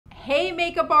Hey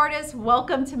makeup artists,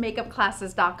 welcome to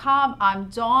MakeupClasses.com. I'm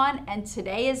Dawn and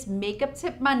today is Makeup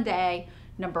Tip Monday,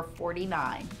 number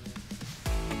 49.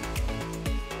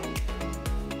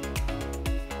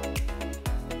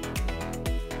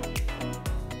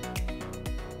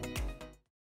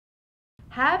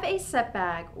 Have a set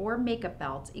bag or makeup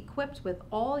belt equipped with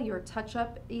all your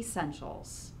touch-up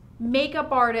essentials.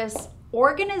 Makeup artists,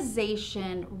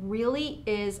 organization really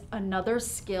is another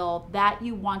skill that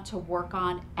you want to work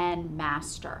on and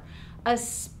master,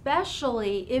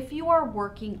 especially if you are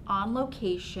working on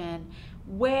location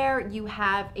where you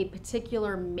have a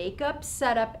particular makeup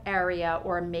setup area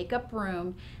or a makeup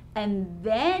room, and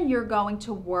then you're going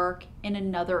to work in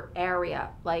another area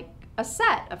like a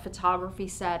set, a photography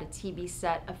set, a TV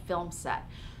set, a film set.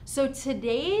 So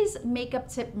today's Makeup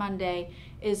Tip Monday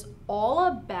is all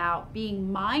about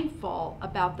being mindful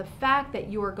about the fact that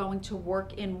you are going to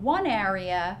work in one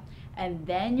area and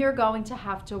then you're going to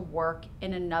have to work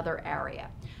in another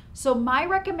area. So my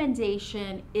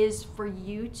recommendation is for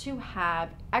you to have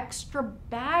extra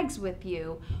bags with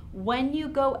you when you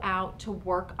go out to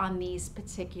work on these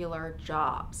particular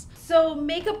jobs. So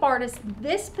makeup artists,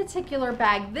 this particular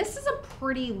bag, this is a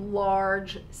pretty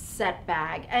large set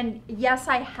bag. And yes,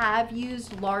 I have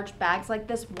used large bags like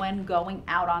this when going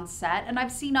out on set, and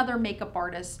I've seen other makeup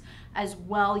artists as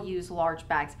well use large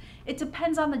bags. It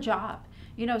depends on the job.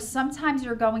 You know, sometimes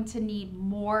you're going to need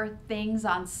more things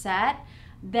on set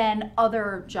than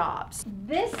other jobs.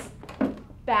 This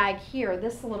bag here,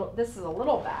 this is a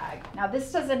little bag. Now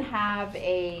this doesn't have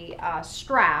a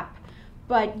strap,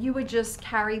 but you would just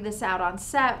carry this out on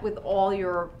set with all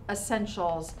your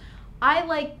essentials. I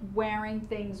like wearing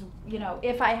things, you know,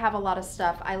 if I have a lot of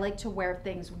stuff, I like to wear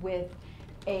things with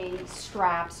a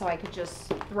strap so I could just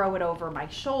throw it over my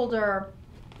shoulder.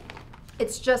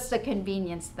 It's just a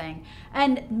convenience thing.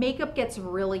 And makeup gets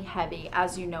really heavy.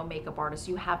 As you know, makeup artists,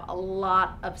 you have a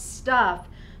lot of stuff.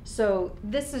 So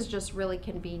this is just really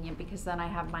convenient because then I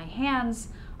have my hands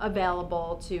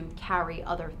available to carry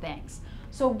other things.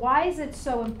 So why is it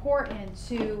so important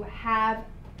to have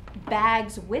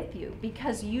bags with you?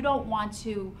 Because you don't want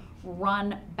to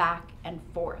run back and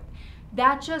forth.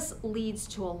 That just leads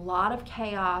to a lot of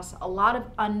chaos, a lot of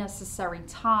unnecessary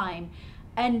time.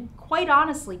 And quite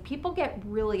honestly, people get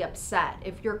really upset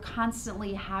if you're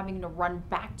constantly having to run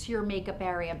back to your makeup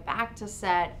area, back to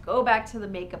set, go back to the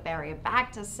makeup area,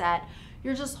 back to set.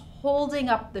 You're just holding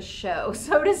up the show,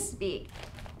 so to speak.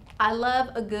 I love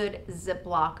a good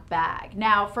Ziploc bag.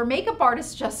 Now, for makeup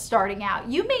artists just starting out,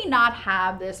 you may not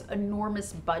have this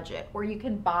enormous budget where you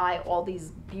can buy all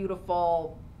these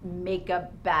beautiful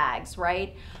makeup bags,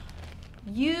 right?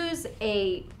 Use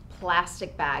a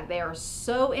plastic bag. They are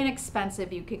so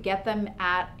inexpensive. You could get them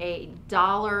at a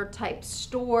dollar type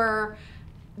store.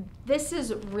 This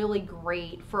is really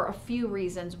great for a few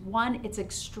reasons. One, it's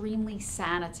extremely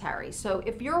sanitary. So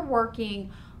if you're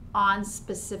working on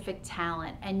specific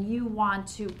talent and you want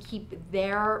to keep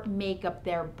their makeup,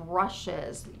 their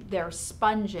brushes, their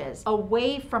sponges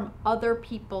away from other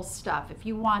people's stuff, if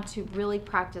you want to really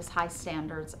practice high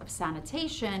standards of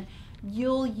sanitation,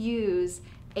 you'll use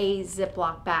a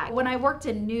Ziploc bag. When I worked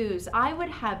in news, I would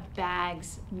have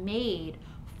bags made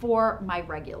for my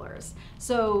regulars.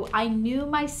 So I knew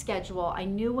my schedule, I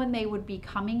knew when they would be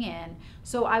coming in,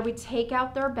 so I would take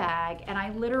out their bag and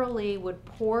I literally would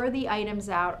pour the items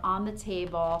out on the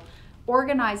table,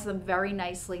 organize them very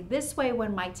nicely. This way,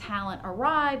 when my talent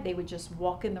arrived, they would just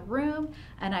walk in the room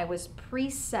and I was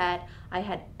preset. I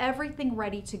had everything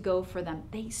ready to go for them.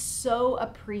 They so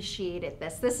appreciated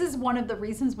this. This is one of the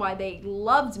reasons why they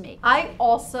loved me. I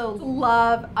also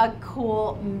love a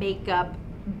cool makeup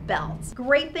belt.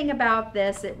 Great thing about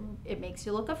this, it makes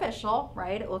you look official,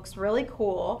 right? It looks really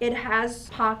cool. It has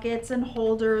pockets and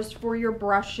holders for your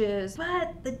brushes,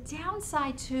 but the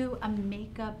downside to a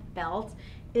makeup belt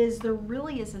is there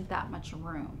really isn't that much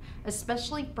room,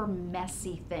 especially for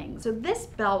messy things. So this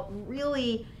belt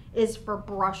really is for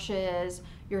brushes,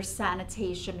 your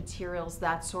sanitation materials,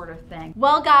 that sort of thing.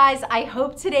 Well guys, I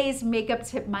hope today's Makeup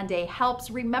Tip Monday helps.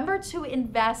 Remember to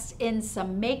invest in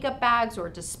some makeup bags or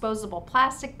disposable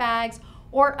plastic bags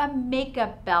or a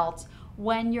makeup belt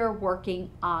when you're working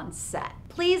on set.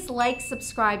 Please like,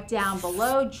 subscribe down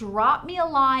below, drop me a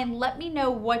line, let me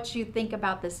know what you think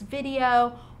about this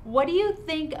video. What do you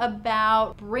think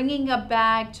about bringing a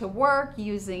bag to work,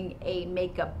 using a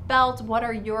makeup belt? What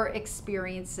are your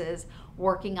experiences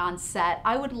working on set?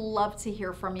 I would love to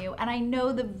hear from you, and I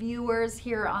know the viewers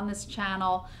here on this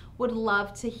channel would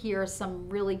love to hear some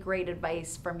really great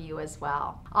advice from you as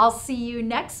well. I'll see you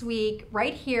next week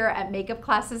right here at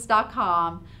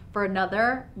MakeupClasses.com for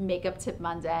another Makeup Tip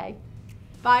Monday.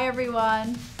 Bye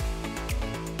everyone.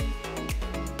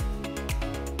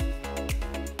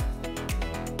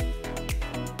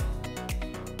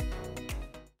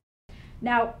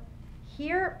 Now,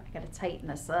 here, I gotta tighten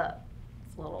this up.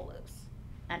 It's a little loose.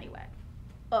 Anyway,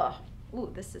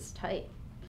 ooh, this is tight.